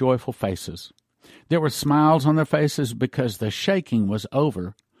all had joyful faces. There were smiles on their faces because the shaking was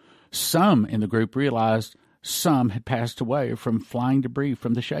over. Some in the group realized some had passed away from flying debris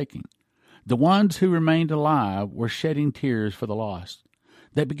from the shaking. The ones who remained alive were shedding tears for the lost.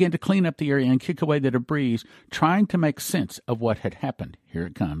 They began to clean up the area and kick away the debris, trying to make sense of what had happened. Here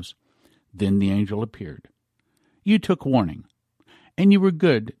it comes. Then the angel appeared. You took warning, and you were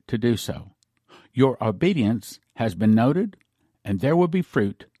good to do so. Your obedience has been noted, and there will be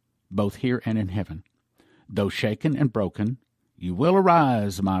fruit both here and in heaven. Though shaken and broken, you will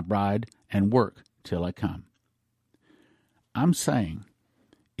arise, my bride, and work till I come. I'm saying,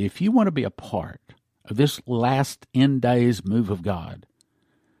 if you want to be a part of this last end days move of God,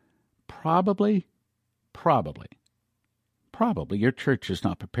 probably your church has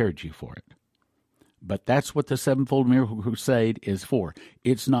not prepared you for it. But that's what the Sevenfold Miracle Crusade is for.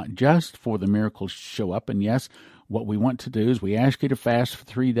 It's not just for the miracles to show up. And yes, what we want to do is we ask you to fast for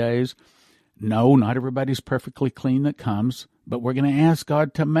 3 days. No, not everybody's perfectly clean that comes, but we're going to ask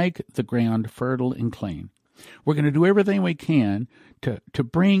God to make the ground fertile and clean. We're going to do everything we can to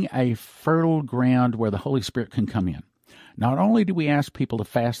bring a fertile ground where the Holy Spirit can come in. Not only do we ask people to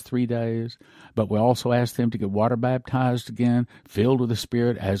fast 3 days, but we also ask them to get water baptized again, filled with the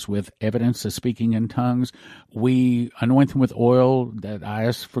Spirit as with evidence of speaking in tongues. We anoint them with oil that I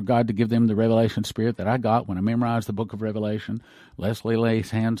ask for God to give them the revelation spirit that I got when I memorized the book of Revelation. Leslie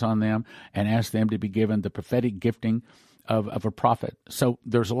lays hands on them and asks them to be given the prophetic gifting of a prophet. So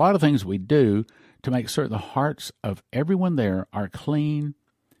there's a lot of things we do to make certain the hearts of everyone there are clean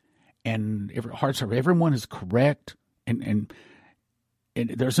and hearts of everyone is correct. And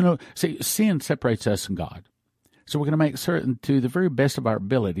there's no, see, sin separates us and God. So we're going to make certain to the very best of our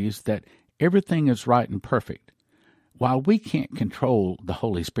abilities that everything is right and perfect. While we can't control the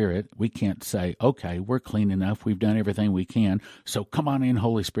Holy Spirit, we can't say, okay, we're clean enough, we've done everything we can, so come on in,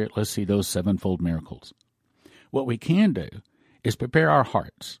 Holy Spirit, let's see those sevenfold miracles. What we can do is prepare our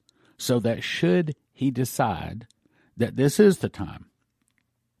hearts so that should he decide that this is the time,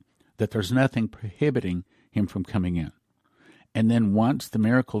 that there's nothing prohibiting him from coming in. And then once the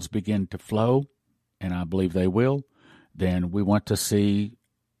miracles begin to flow, and I believe they will, then we want to see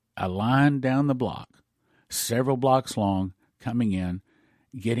a line down the block, several blocks long, coming in,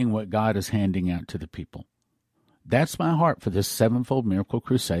 getting what God is handing out to the people. That's my heart for this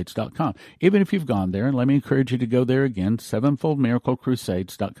sevenfoldmiraclecrusades.com. Even if you've gone there, and let me encourage you to go there again,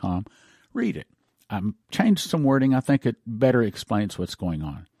 sevenfoldmiraclecrusades.com, read it. I've changed some wording. I think it better explains what's going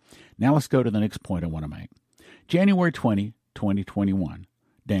on. Now let's go to the next point I want to make. January 20, 2021.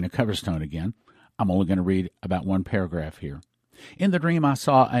 Dana Coverstone again. I'm only going to read about one paragraph here. In the dream, I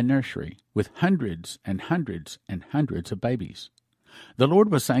saw a nursery with hundreds and hundreds and hundreds of babies. The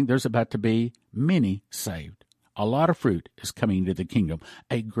Lord was saying there's about to be many saved. A lot of fruit is coming into the kingdom.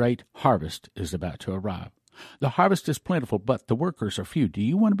 A great harvest is about to arrive. The harvest is plentiful, but the workers are few. Do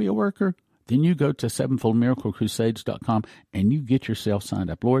you want to be a worker? Then you go to sevenfoldmiraclecrusades.com and you get yourself signed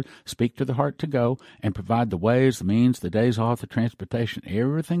up. Lord, speak to the heart to go and provide the ways, the means, the days off, the transportation,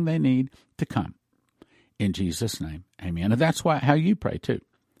 everything they need to come. In Jesus' name, amen. And that's how you pray too.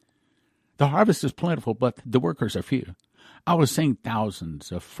 The harvest is plentiful, but the workers are few. I was seeing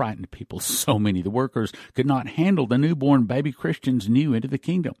thousands of frightened people, so many. The workers could not handle the newborn baby Christians new into the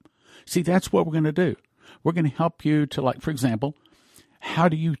kingdom. See, that's what we're going to do. We're going to help you to, like, for example, how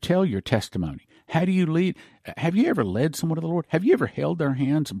do you tell your testimony? How do you lead? Have you ever led someone to the Lord? Have you ever held their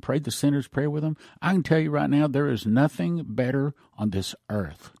hands and prayed the sinner's prayer with them? I can tell you right now, there is nothing better on this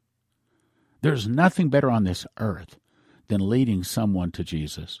earth. There's nothing better on this earth than leading someone to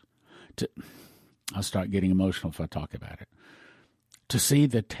Jesus. I'll start getting emotional if I talk about it. To see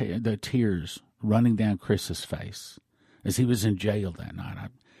the tears running down Chris's face as he was in jail that night.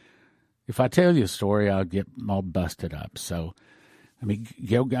 If I tell you a story, I'll get all busted up. So, I mean,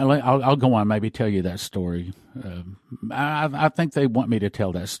 I'll go on, maybe tell you that story. I think they want me to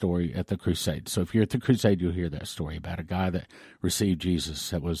tell that story at the crusade. So if you're at the crusade, you'll hear that story about a guy that received Jesus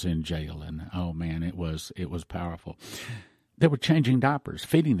that was in jail. And, oh, man, it was powerful. They were changing diapers,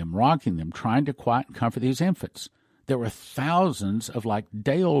 feeding them, rocking them, trying to quiet and comfort these infants. There were thousands of like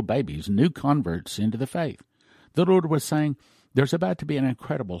day-old babies, new converts into the faith. The Lord was saying, there's about to be an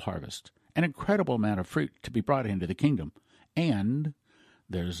incredible harvest, an incredible amount of fruit to be brought into the kingdom. And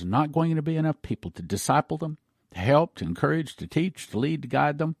there's not going to be enough people to disciple them, to help, to encourage, to teach, to lead, to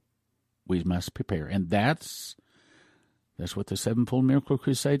guide them. We must prepare. And that's what the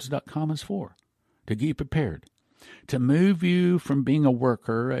sevenfoldmiraclecrusades.com is for, to get you prepared, to move you from being a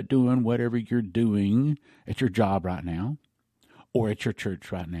worker at doing whatever you're doing at your job right now or at your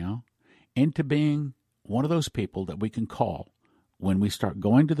church right now, into being one of those people that we can call when we start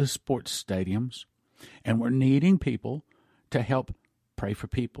going to the sports stadiums and we're needing people to help pray for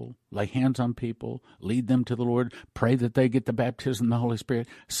people, lay hands on people, lead them to the Lord, pray that they get the baptism of the Holy Spirit,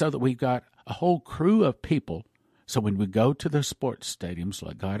 so that we've got a whole crew of people. So when we go to the sports stadiums,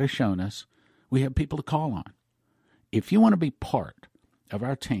 like God has shown us, we have people to call on. If you want to be part of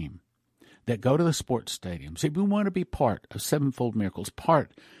our team that go to the sports stadiums, if you want to be part of Sevenfold Miracles,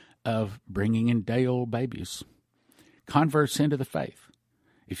 part of bringing in day-old babies, converts into the faith,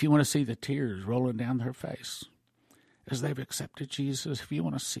 if you want to see the tears rolling down their face as they've accepted Jesus, if you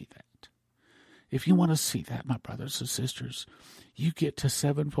want to see that, my brothers and sisters, you get to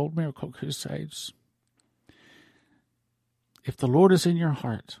Sevenfold Miracle Crusades. If the Lord is in your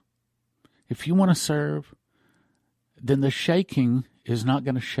heart, if you want to serve, then the shaking is not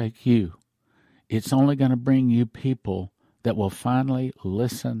going to shake you. It's only going to bring you people that will finally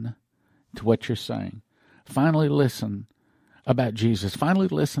listen to what you're saying, finally listen about Jesus, finally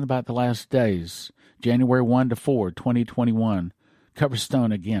listen about the last days, January 1 to 4, 2021.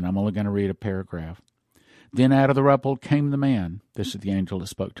 Coverstone again. I'm only going to read a paragraph. Then out of the rubble came the man. This is the angel that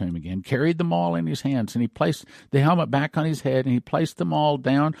spoke to him again. Carried them all in his hands, and he placed the helmet back on his head, and he placed them all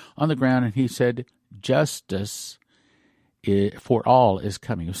down on the ground, and he said, justice for all is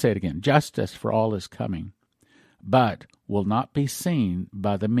coming. I'll say it again. Justice for all is coming, but will not be seen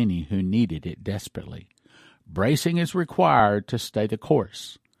by the many who needed it desperately. Bracing is required to stay the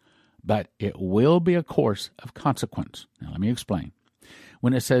course, but it will be a course of consequence. Now, let me explain.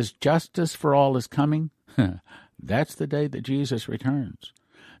 When it says justice for all is coming, that's the day that Jesus returns.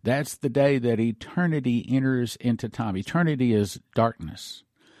 That's the day that eternity enters into time. Eternity is darkness,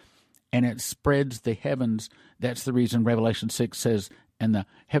 and it spreads the heavens. That's the reason Revelation 6 says, and the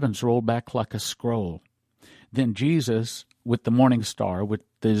heavens rolled back like a scroll. Then Jesus, with the morning star, with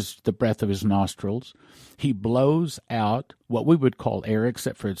the breath of his nostrils, he blows out what we would call air,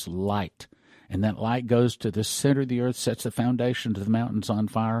 except for its light. And that light goes to the center of the earth, sets the foundation of the mountains on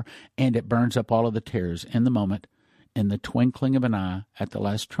fire, and it burns up all of the tares in the moment, in the twinkling of an eye at the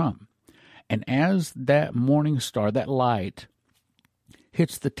last trump. And as that morning star, that light,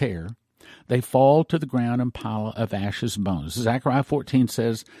 hits the tare, they fall to the ground in pile of ashes and bones. Zechariah 14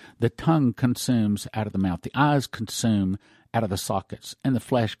 says, the tongue consumes out of the mouth, the eyes consume out of the sockets, and the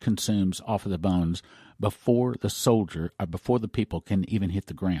flesh consumes off of the bones before the soldier or before the people can even hit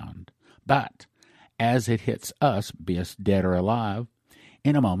the ground. But as it hits us, be us dead or alive,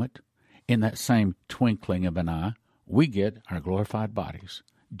 in a moment, in that same twinkling of an eye, we get our glorified bodies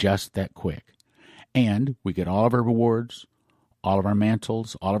just that quick. And we get all of our rewards, all of our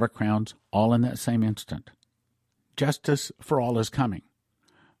mantles, all of our crowns, all in that same instant. Justice for all is coming,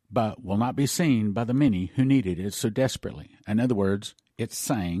 but will not be seen by the many who needed it so desperately. In other words, it's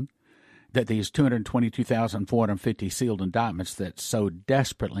saying that these 222,450 sealed indictments that so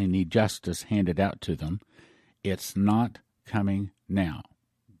desperately need justice handed out to them, it's not coming now.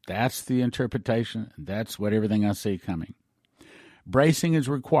 That's the interpretation. That's what everything I see coming. Bracing is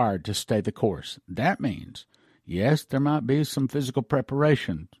required to stay the course. That means, yes, there might be some physical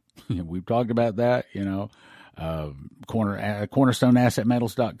preparation. We've talked about that,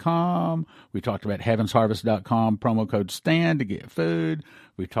 cornerstoneassetmetals.com. We talked about heavensharvest.com, promo code STAND to get food.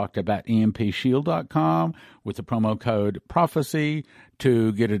 We talked about empshield.com with the promo code prophecy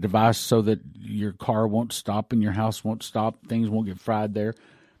to get a device so that your car won't stop and your house won't stop. Things won't get fried there.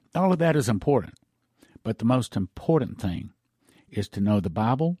 All of that is important. But the most important thing is to know the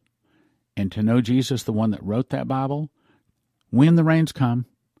Bible and to know Jesus, the one that wrote that Bible, when the rains come,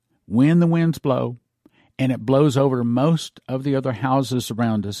 when the winds blow, and it blows over most of the other houses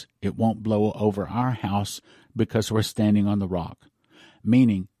around us, it won't blow over our house because we're standing on the rock,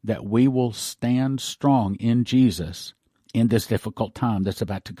 meaning that we will stand strong in Jesus in this difficult time that's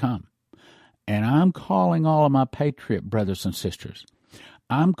about to come. And I'm calling all of my patriot brothers and sisters.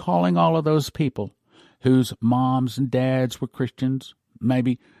 I'm calling all of those people whose moms and dads were Christians,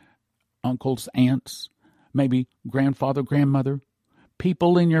 maybe uncles, aunts, maybe grandfather, grandmother.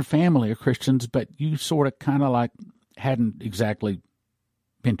 People in your family are Christians, but you sort of kind of like hadn't exactly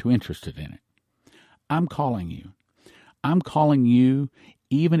been too interested in it. I'm calling you. I'm calling you,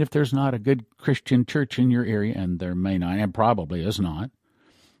 even if there's not a good Christian church in your area, and there may not, and probably is not,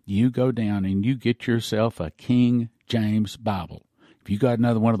 you go down and you get yourself a King James Bible. If you got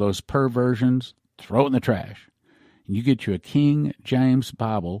another one of those perversions, throw it in the trash. And you get you a King James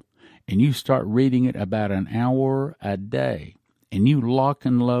Bible, and you start reading it about an hour a day. And you lock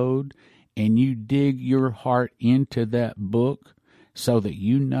and load, and you dig your heart into that book so that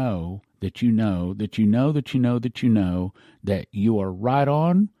you know that you know that you know that you know that you know that you are right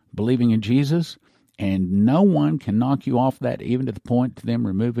on believing in Jesus, and no one can knock you off that, even to the point to them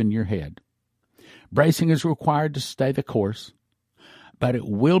removing your head. Bracing is required to stay the course, but it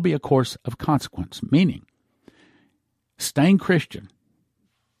will be a course of consequence, meaning staying Christian,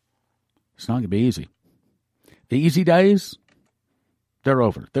 it's not going to be easy. The easy days, they're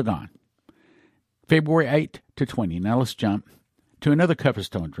over. They're gone. February 8 to 20. Now let's jump to another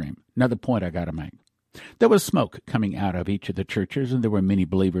Coverstone dream, another point I got to make. There was smoke coming out of each of the churches, and there were many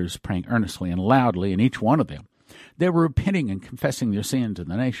believers praying earnestly and loudly in each one of them. They were repenting and confessing their sins in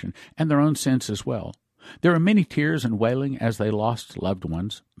the nation and their own sins as well. There were many tears and wailing as they lost loved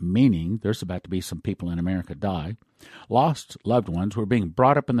ones, meaning there's about to be some people in America die. Lost loved ones were being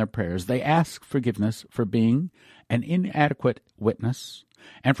brought up in their prayers. They asked forgiveness for being an inadequate witness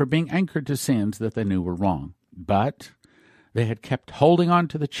and for being anchored to sins that they knew were wrong. But they had kept holding on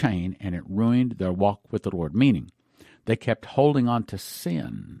to the chain, and it ruined their walk with the Lord, meaning they kept holding on to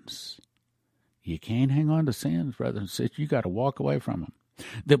sins. You can't hang on to sins, brothers and sisters. You got to walk away from them.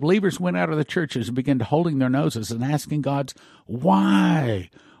 The believers went out of the churches and began holding their noses and asking God, why?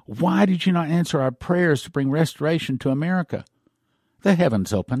 Why did you not answer our prayers to bring restoration to America? The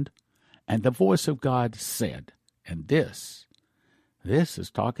heavens opened, and the voice of God said, and this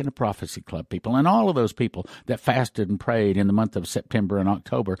is talking to Prophecy Club people and all of those people that fasted and prayed in the month of September and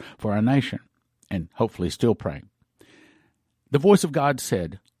October for our nation, and hopefully still praying. The voice of God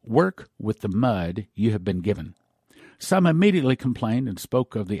said, work with the mud you have been given. Some immediately complained and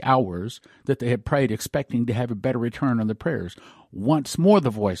spoke of the hours that they had prayed, expecting to have a better return on their prayers. Once more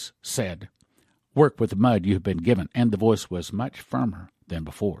the voice said, "Work with the mud you have been given," and the voice was much firmer than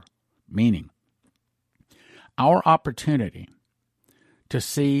before, meaning our opportunity to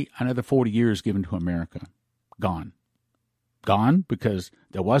see another 40 years given to America gone. Gone because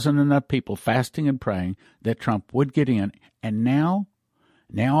there wasn't enough people fasting and praying that Trump would get in. And now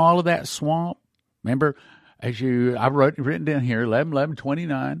all of that swamp, remember, I've written down here,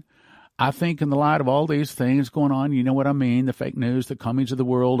 11/11/29, I think in the light of all these things going on, you know what I mean, the fake news, the comings of the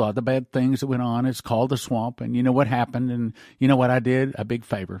world, all the bad things that went on, it's called the swamp, and you know what happened, and you know what I did? A big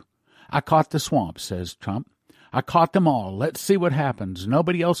favor. I caught the swamp, says Trump. I caught them all. Let's see what happens.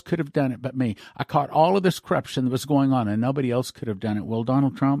 Nobody else could have done it but me. I caught all of this corruption that was going on, and nobody else could have done it. Well,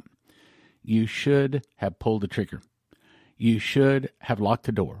 Donald Trump, you should have pulled the trigger. You should have locked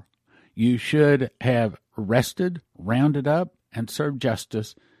the door. You should have arrested, rounded up, and served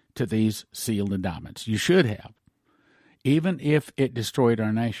justice to these sealed indictments. You should have, even if it destroyed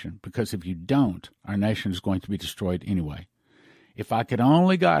our nation, because if you don't, our nation is going to be destroyed anyway. If I could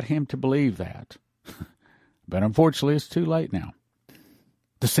only got him to believe that, but unfortunately it's too late now.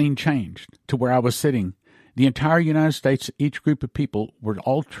 The scene changed to where I was sitting. The entire United States, each group of people, were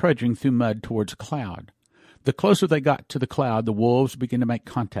all trudging through mud towards a cloud. The closer they got to the cloud, the wolves began to make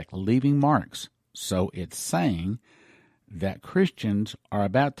contact, leaving marks. So it's saying that Christians are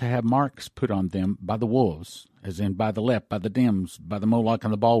about to have marks put on them by the wolves, as in by the left, by the Dems, by the Moloch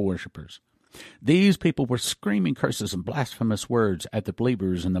and the Baal worshippers. These people were screaming curses and blasphemous words at the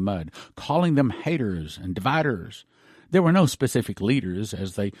believers in the mud, calling them haters and dividers. There were no specific leaders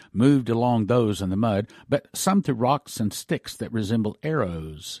as they moved along those in the mud, but some threw rocks and sticks that resembled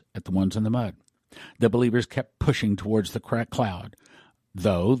arrows at the ones in the mud. The believers kept pushing towards the cloud.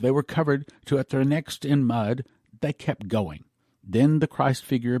 Though they were covered to at their necks in mud, they kept going. Then the Christ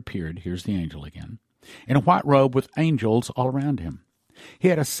figure appeared, here's the angel again, in a white robe with angels all around him. He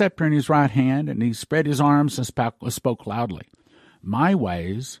had a scepter in his right hand, and he spread his arms and spoke loudly. My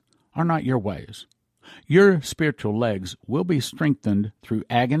ways are not your ways. Your spiritual legs will be strengthened through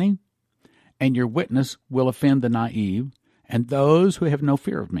agony, and your witness will offend the naive and those who have no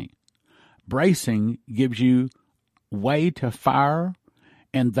fear of me. Bracing gives you way to fire,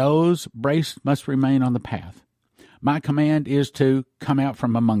 and those braced must remain on the path. My command is to come out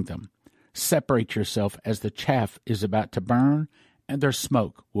from among them. Separate yourself as the chaff is about to burn, and their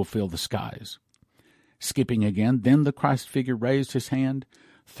smoke will fill the skies. Skipping again, then the Christ figure raised his hand,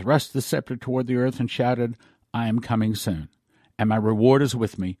 thrust the scepter toward the earth, and shouted, I am coming soon, and my reward is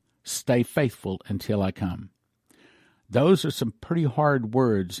with me. Stay faithful until I come. Those are some pretty hard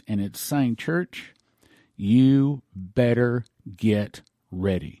words, and it's saying, church, you better get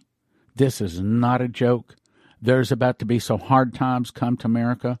ready. This is not a joke. There's about to be some hard times come to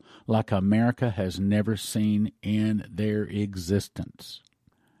America like America has never seen in their existence.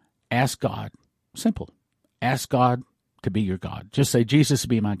 Ask God. Simple. Ask God to be your God. Just say, Jesus,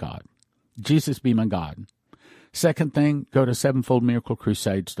 be my God. Jesus, be my God. Second thing, go to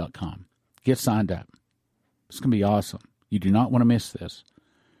sevenfoldmiraclecrusades.com. Get signed up. It's going to be awesome. You do not want to miss this.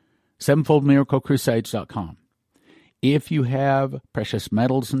 sevenfoldmiraclecrusades.com. If you have precious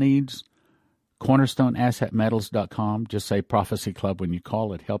metals needs, cornerstoneassetmetals.com. Just say Prophecy Club when you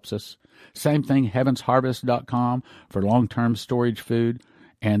call. It helps us. Same thing, heavensharvest.com for long-term storage food.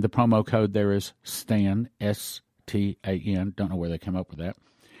 And the promo code there is STAN, S-T-A-N. Don't know where they came up with that.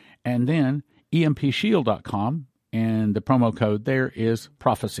 And then empshield.com. And the promo code there is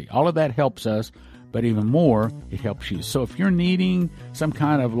Prophecy. All of that helps us, but even more, it helps you. So if you're needing some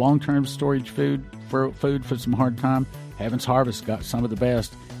kind of long-term storage food for some hard time, Heaven's Harvest got some of the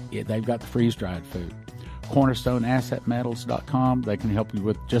best. They've got the freeze-dried food. CornerstoneAssetMetals.com. They can help you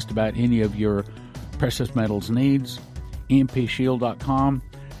with just about any of your precious metals needs. EMPShield.com.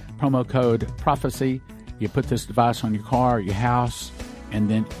 Promo code Prophecy. You put this device on your car or your house, and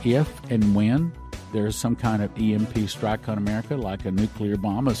then if and when there is some kind of EMP strike on America, like a nuclear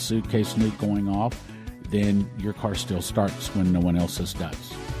bomb, a suitcase nuke going off, then your car still starts when no one else's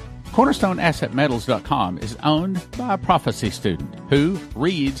does. CornerstoneAssetMetals.com is owned by a prophecy student who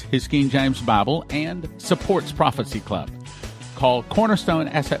reads his King James Bible and supports Prophecy Club. Call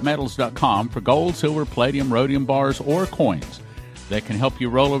CornerstoneAssetMetals.com for gold, silver, palladium, rhodium bars, or coins. They can help you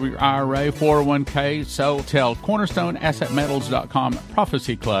roll over your IRA, 401k, so tell CornerstoneAssetMetals.com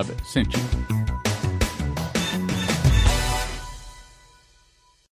Prophecy Club sent you.